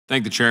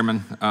Thank the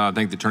chairman.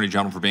 Thank the Attorney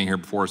General for being here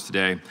before us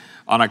today.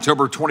 On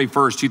October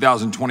 21st,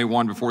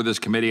 2021, before this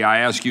committee, I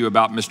asked you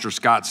about Mr.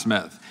 Scott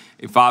Smith,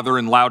 a father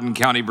in Loudoun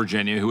County,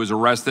 Virginia, who was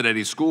arrested at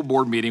a school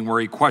board meeting where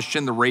he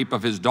questioned the rape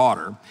of his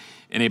daughter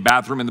in a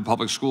bathroom in the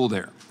public school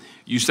there.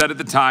 You said at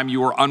the time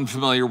you were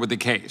unfamiliar with the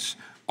case.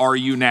 Are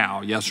you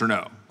now, yes or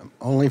no? I'm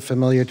only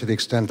familiar to the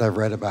extent I've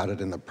read about it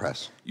in the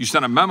press. You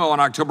sent a memo on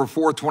October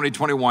 4th,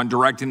 2021,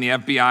 directing the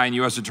FBI and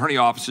U.S. Attorney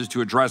offices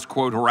to address,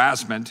 quote,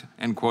 harassment,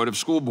 end quote, of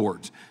school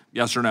boards.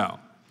 Yes or no?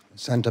 I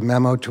sent a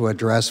memo to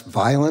address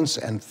violence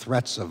and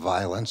threats of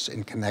violence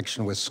in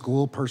connection with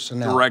school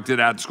personnel. Directed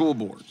at school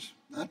boards.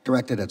 Not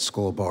directed at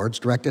school boards,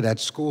 directed at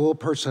school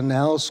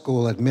personnel,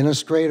 school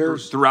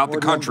administrators. Throughout the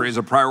country as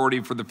a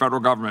priority for the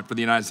federal government, for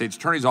the United States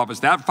Attorney's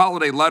Office. That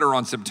followed a letter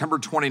on September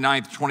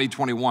 29th,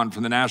 2021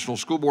 from the National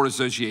School Board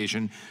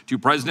Association to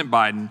President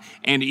Biden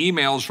and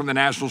emails from the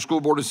National School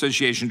Board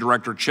Association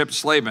Director Chip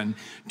Slavin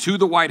to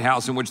the White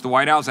House, in which the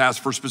White House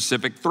asked for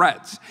specific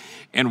threats.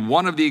 And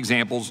one of the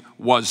examples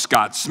was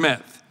Scott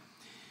Smith.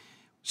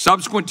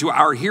 Subsequent to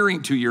our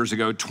hearing 2 years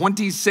ago,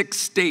 26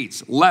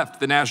 states left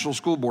the National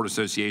School Board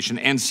Association,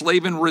 and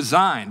Slavin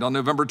resigned on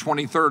November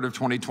 23rd of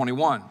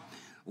 2021.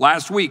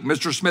 Last week,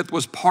 Mr. Smith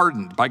was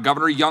pardoned by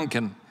Governor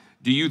Youngkin.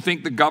 Do you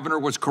think the governor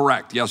was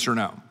correct, yes or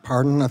no?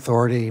 Pardon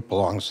authority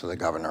belongs to the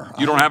governor.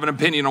 You don't have an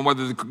opinion on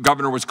whether the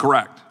governor was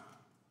correct?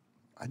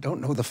 I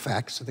don't know the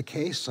facts of the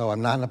case, so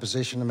I'm not in a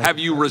position to make. Have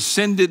you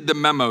rescinded the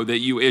memo that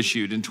you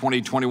issued in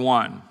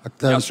 2021,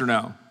 yes or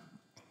no?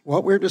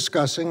 What we're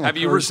discussing. Have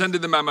you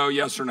rescinded the memo,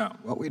 yes or no?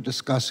 What we're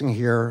discussing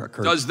here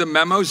occurs. Does the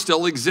memo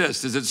still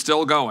exist? Is it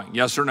still going,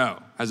 yes or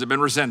no? Has it been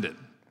rescinded?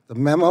 The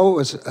memo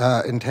was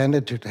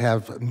intended to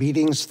have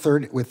meetings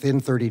within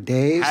 30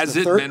 days. Has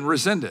it been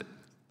rescinded?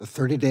 The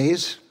 30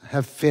 days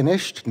have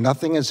finished.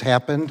 Nothing has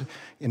happened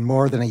in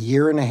more than a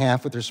year and a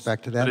half with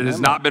respect to that memo. It has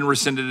not been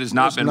rescinded. It has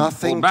not been pulled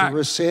back. There's nothing to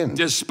rescind.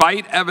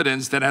 Despite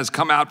evidence that has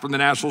come out from the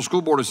National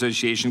School Board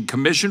Association,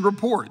 commissioned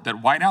report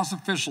that White House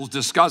officials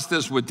discussed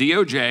this with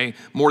DOJ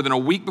more than a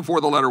week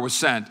before the letter was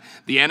sent,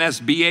 the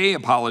NSBA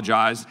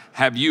apologized.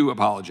 Have you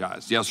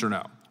apologized? Yes or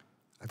no?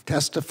 I've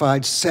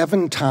testified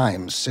 7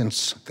 times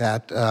since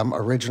that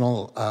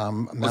original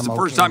memo. Well, it's the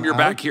first time you're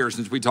back here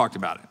since we talked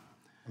about it.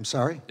 I'm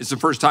sorry? It's the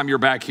first time you're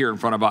back here in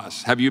front of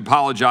us. Have you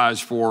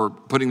apologized for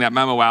putting that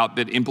memo out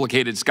that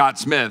implicated Scott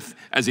Smith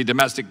as a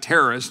domestic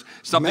terrorist,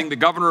 something the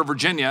governor of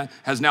Virginia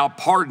has now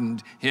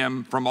pardoned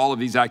him from all of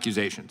these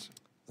accusations?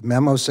 The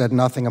memo said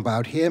nothing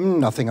about him,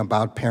 nothing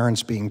about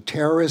parents being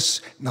terrorists,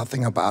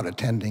 nothing about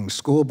attending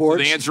school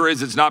boards. So the answer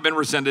is it's not been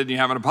rescinded and you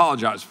haven't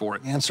apologized for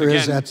it. The answer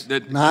is that's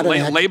not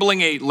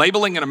labeling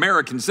an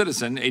American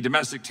citizen a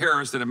domestic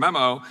terrorist in a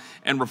memo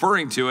and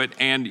referring to it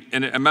and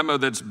a memo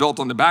that's built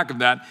on the back of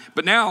that.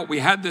 But now we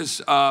had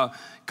this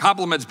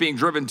compliments being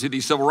driven to the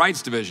Civil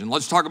Rights Division.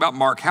 Let's talk about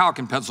Mark Houck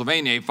in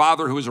Pennsylvania, a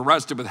father who was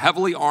arrested with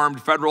heavily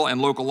armed federal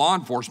and local law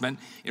enforcement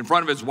in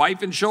front of his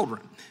wife and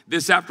children.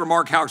 This after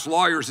Mark Houck's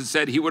lawyers had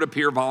said he would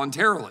appear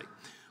voluntarily.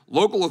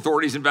 Local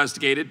authorities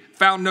investigated,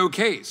 found no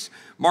case.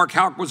 Mark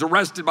Houck was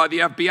arrested by the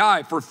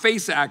FBI for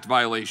FACE Act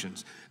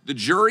violations. The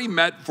jury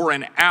met for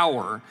an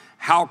hour.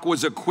 Houck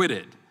was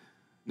acquitted.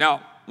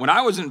 Now, when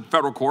I was in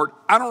federal court,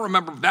 I don't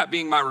remember that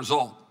being my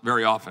result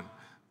very often. In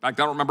fact,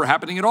 I don't remember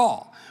happening at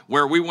all,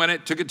 where we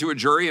took it to a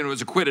jury and it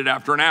was acquitted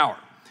after an hour.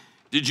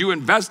 Did you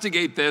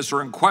investigate this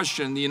or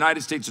question the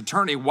United States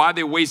Attorney why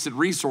they wasted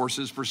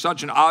resources for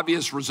such an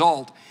obvious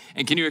result?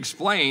 And can you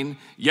explain,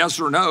 yes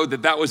or no,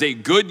 that that was a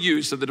good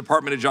use of the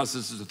Department of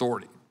Justice's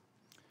authority?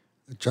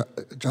 The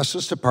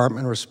Justice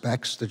Department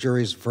respects the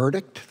jury's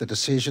verdict. The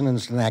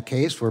decisions in that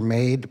case were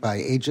made by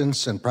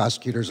agents and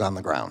prosecutors on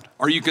the ground.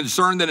 Are you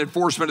concerned that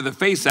enforcement of the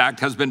FACE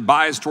Act has been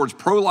biased towards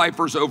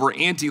pro-lifers over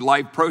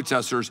anti-life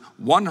protesters,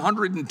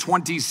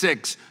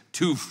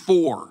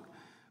 126-4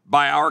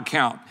 by our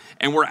count?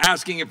 And we're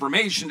asking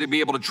information to be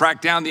able to track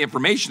down the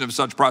information of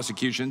such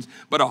prosecutions,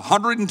 but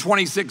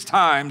 126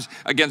 times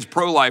against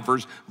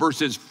pro-lifers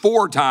versus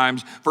 4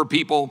 times for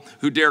people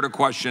who dare to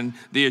question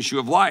the issue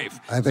of life.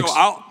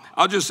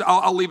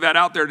 I'll leave that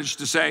out there just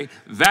to say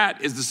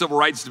that is the Civil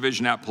Rights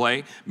Division at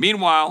play.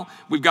 Meanwhile,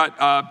 we've got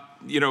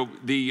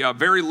the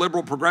very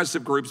liberal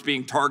progressive groups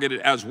being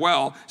targeted as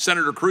well.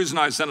 Senator Cruz and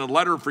I sent a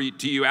letter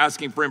to you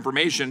asking for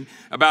information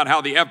about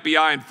how the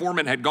FBI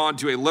informant had gone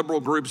to a liberal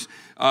group's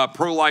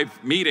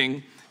pro-life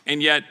meeting,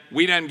 and yet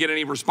we didn't get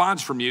any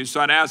response from you. So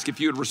I'd ask if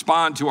you would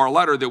respond to our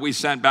letter that we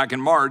sent back in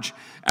March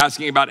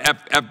asking about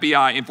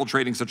FBI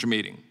infiltrating such a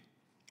meeting.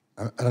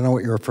 I don't know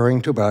what you're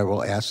referring to, but I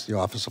will ask the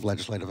Office of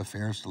Legislative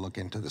Affairs to look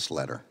into this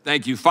letter.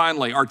 Thank you.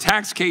 Finally, our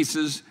tax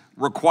cases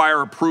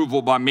require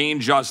approval by Main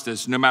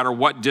Justice no matter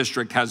what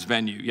district has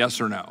venue, yes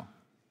or no?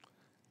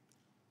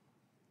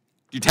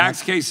 Do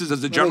tax cases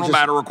as a general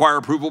matter require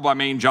approval by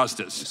Main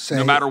Justice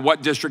no matter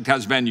what district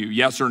has venue,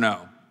 yes or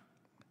no?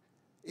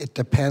 It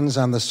depends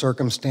on the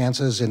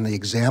circumstances in the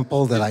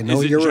example that I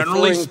know you're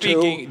referring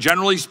to.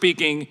 Generally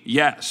speaking,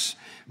 yes.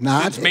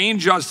 Since Main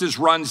Justice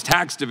runs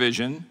tax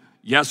division,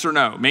 yes or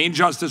no? Main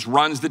Justice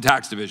runs the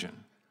tax division.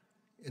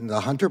 In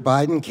the Hunter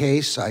Biden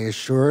case, I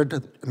assured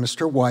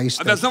Mr. Weiss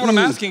that That's not what I'm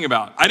asking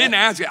about. I didn't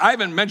ask. I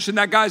haven't mentioned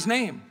that guy's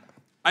name.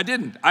 I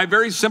didn't. I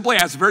very simply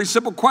asked a very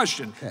simple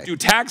question. Okay. Do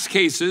tax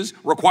cases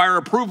require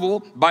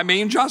approval by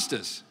Maine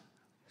justice?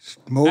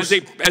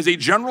 As a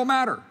general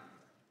matter?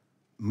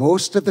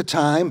 Most of the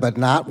time, but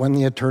not when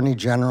the Attorney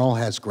General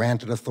has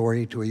granted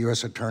authority to a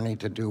U.S. attorney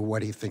to do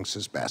what he thinks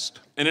is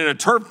best. And in a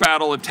turf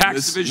battle, if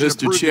tax division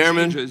approves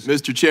changes...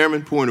 Mr.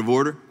 Chairman, point of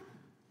order.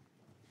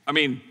 I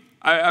mean,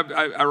 I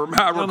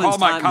recall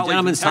my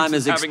colleague in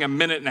Texas having a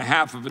minute and a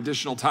half of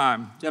additional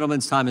time.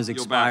 Gentleman's time has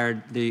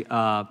expired. The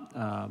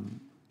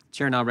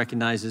chair now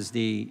recognizes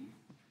the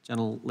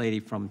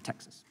gentlelady from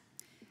Texas.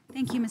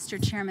 Thank you,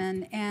 Mr.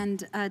 Chairman.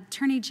 And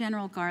Attorney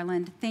General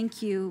Garland,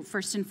 thank you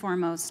first and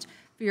foremost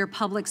for your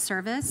public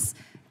service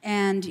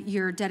and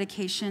your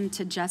dedication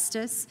to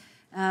justice.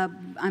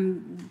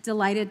 I'm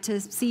delighted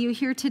to see you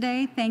here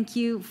today. Thank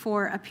you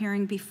for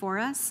appearing before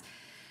us.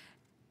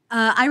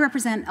 I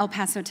represent El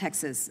Paso,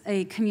 Texas,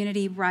 a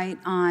community right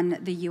on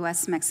the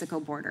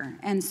U.S.-Mexico border.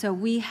 And so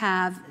we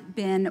have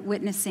been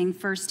witnessing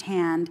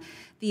firsthand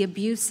the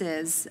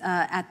abuses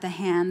at the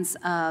hands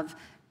of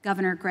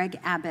Governor Greg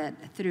Abbott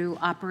through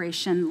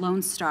Operation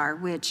Lone Star,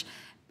 which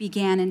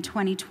began in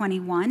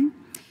 2021.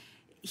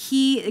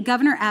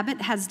 Governor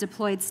Abbott has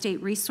deployed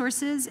state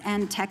resources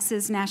and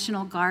Texas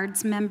National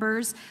Guard's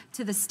members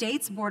to the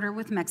state's border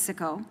with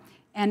Mexico.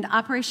 And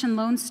Operation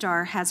Lone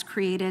Star has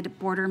created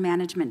border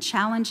management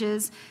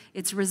challenges.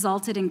 It's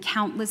resulted in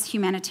countless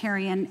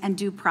humanitarian and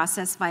due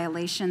process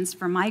violations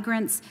for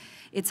migrants.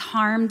 It's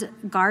harmed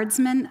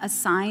guardsmen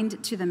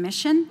assigned to the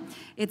mission.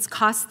 It's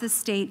cost the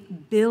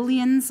state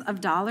billions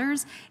of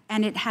dollars,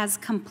 and it has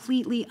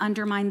completely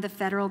undermined the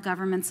federal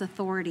government's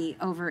authority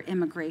over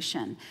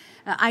immigration.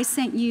 I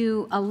sent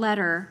you a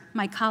letter,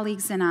 my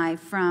colleagues and I,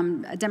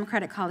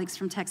 Democratic colleagues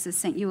from Texas,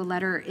 sent you a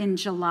letter in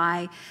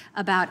July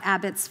about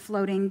Abbott's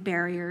floating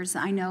barriers.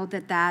 I know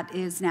that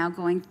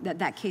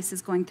that case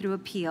is going through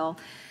appeal.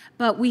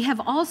 But we have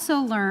also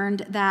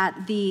learned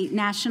that the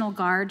National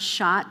Guard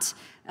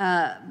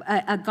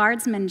a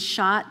guardsman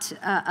shot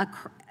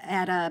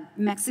at a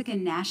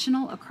Mexican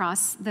national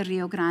across the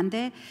Rio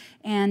Grande.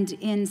 And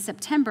in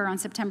September, on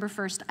September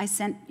 1st, I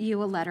sent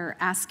you a letter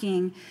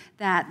asking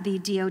that the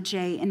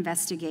DOJ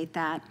investigate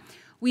that.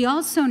 We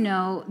also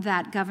know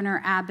that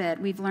Governor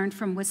Abbott, we've learned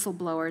from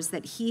whistleblowers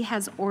that he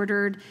has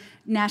ordered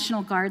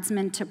National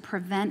Guardsmen to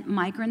prevent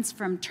migrants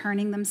from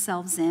turning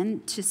themselves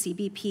in to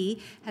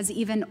CBP, has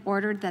even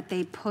ordered that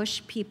they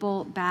push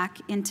people back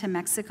into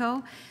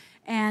Mexico.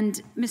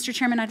 And, Mr.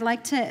 Chairman, I'd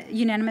like to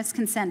unanimous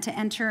consent to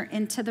enter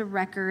into the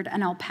record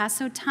an El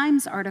Paso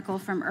Times article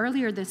from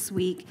earlier this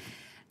week.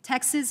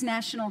 Texas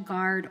National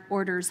Guard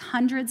orders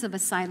hundreds of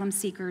asylum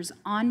seekers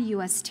on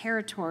U.S.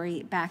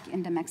 territory back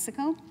into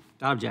Mexico.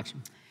 Without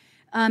objection.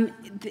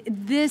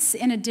 This,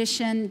 in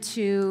addition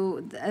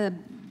to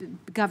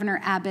Governor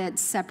Abbott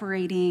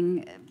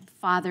separating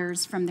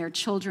fathers from their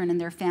children and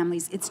their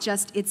families,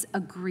 it's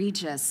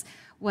egregious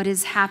what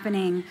is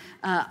happening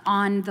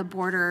on the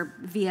border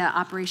via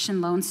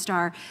Operation Lone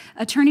Star.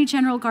 Attorney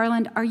General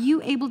Garland, are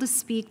you able to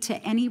speak to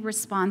any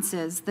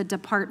responses the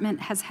department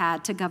has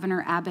had to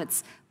Governor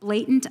Abbott's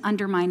blatant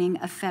undermining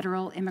of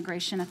federal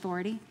immigration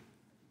authority?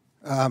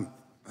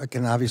 I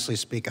can obviously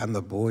speak on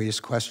the boys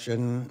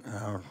question.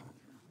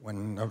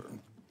 When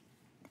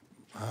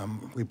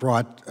we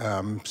brought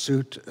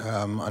suit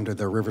under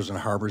the Rivers and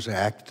Harbors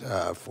Act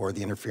for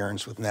the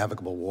interference with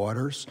navigable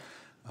waters.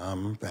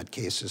 That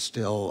case is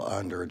still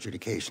under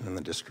adjudication in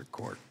the district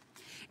court.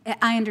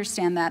 I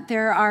understand that.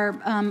 There are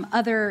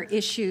other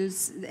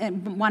issues,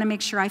 and want to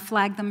make sure I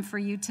flag them for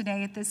you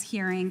today at this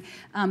hearing,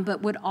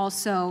 but would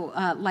also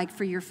like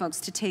for your folks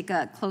to take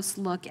a close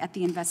look at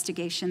the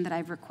investigation that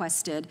I've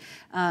requested.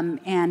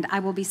 And I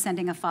will be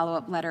sending a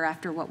follow-up letter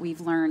after what we've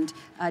learned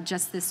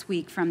just this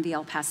week from the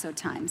El Paso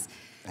Times.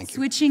 Thank you.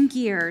 Switching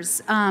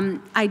gears,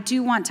 I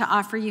do want to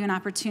offer you an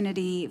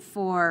opportunity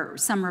for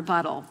some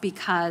rebuttal,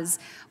 because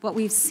what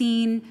we've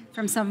seen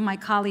from some of my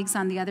colleagues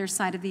on the other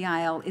side of the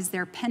aisle is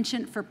their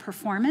penchant for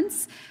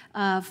performance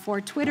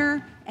for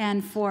Twitter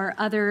and for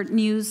other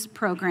news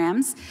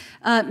programs.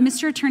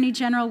 Mr. Attorney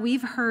General,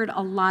 we've heard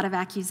a lot of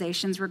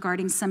accusations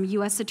regarding some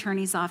U.S.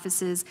 attorneys'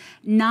 offices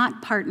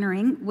not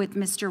partnering with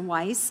Mr.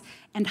 Weiss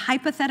and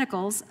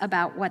hypotheticals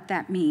about what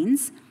that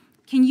means.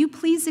 Can you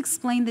please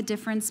explain the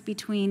difference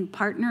between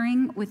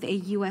partnering with a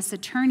U.S.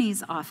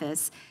 attorney's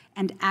office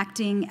and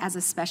acting as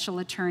a special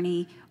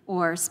attorney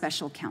or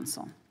special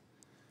counsel?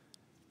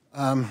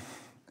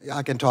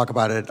 I can talk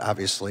about it,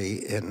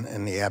 obviously,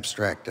 in the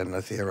abstract and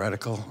the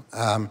theoretical.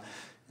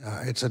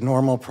 It's a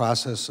normal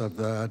process of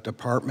the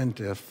department.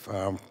 If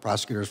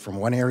prosecutors from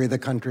one area of the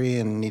country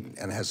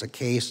and has a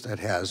case that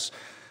has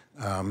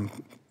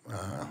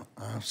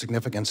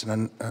significance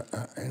in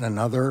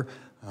another,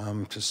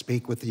 to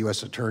speak with the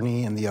U.S.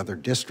 attorney in the other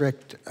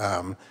district,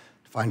 to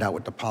find out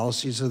what the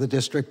policies of the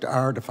district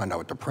are, to find out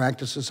what the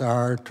practices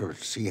are, to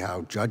see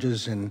how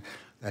judges in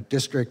that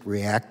district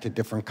react to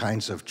different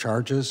kinds of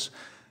charges.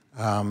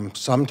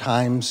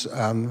 Sometimes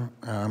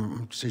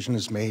decision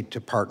is made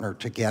to partner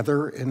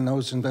together in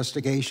those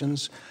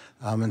investigations,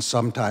 and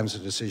sometimes a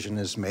decision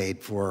is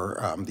made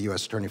for the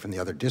U.S. Attorney from the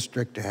other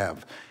district to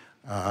have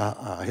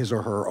his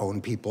or her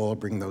own people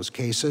bring those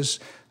cases.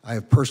 I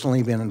have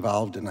personally been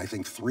involved in, I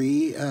think,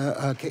 3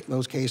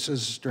 those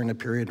cases during the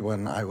period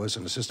when I was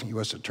an assistant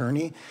U.S.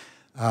 attorney.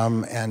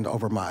 And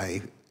over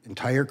my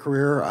entire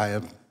career, I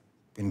have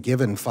been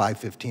given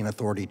 515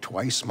 authority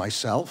twice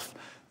myself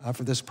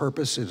for this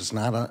purpose. It is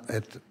not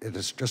it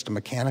is just a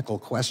mechanical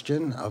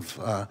question of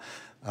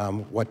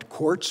what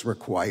courts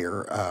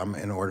require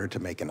in order to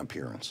make an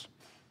appearance.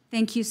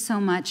 Thank you so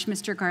much,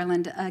 Mr.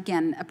 Garland.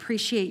 Again,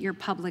 appreciate your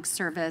public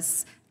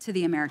service to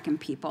the American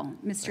people.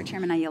 Mr.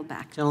 Chairman, I yield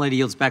back. Gentlelady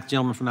yields back. The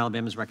gentleman from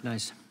Alabama is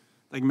recognized.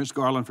 Thank you, Mr.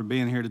 Garland, for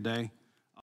being here today.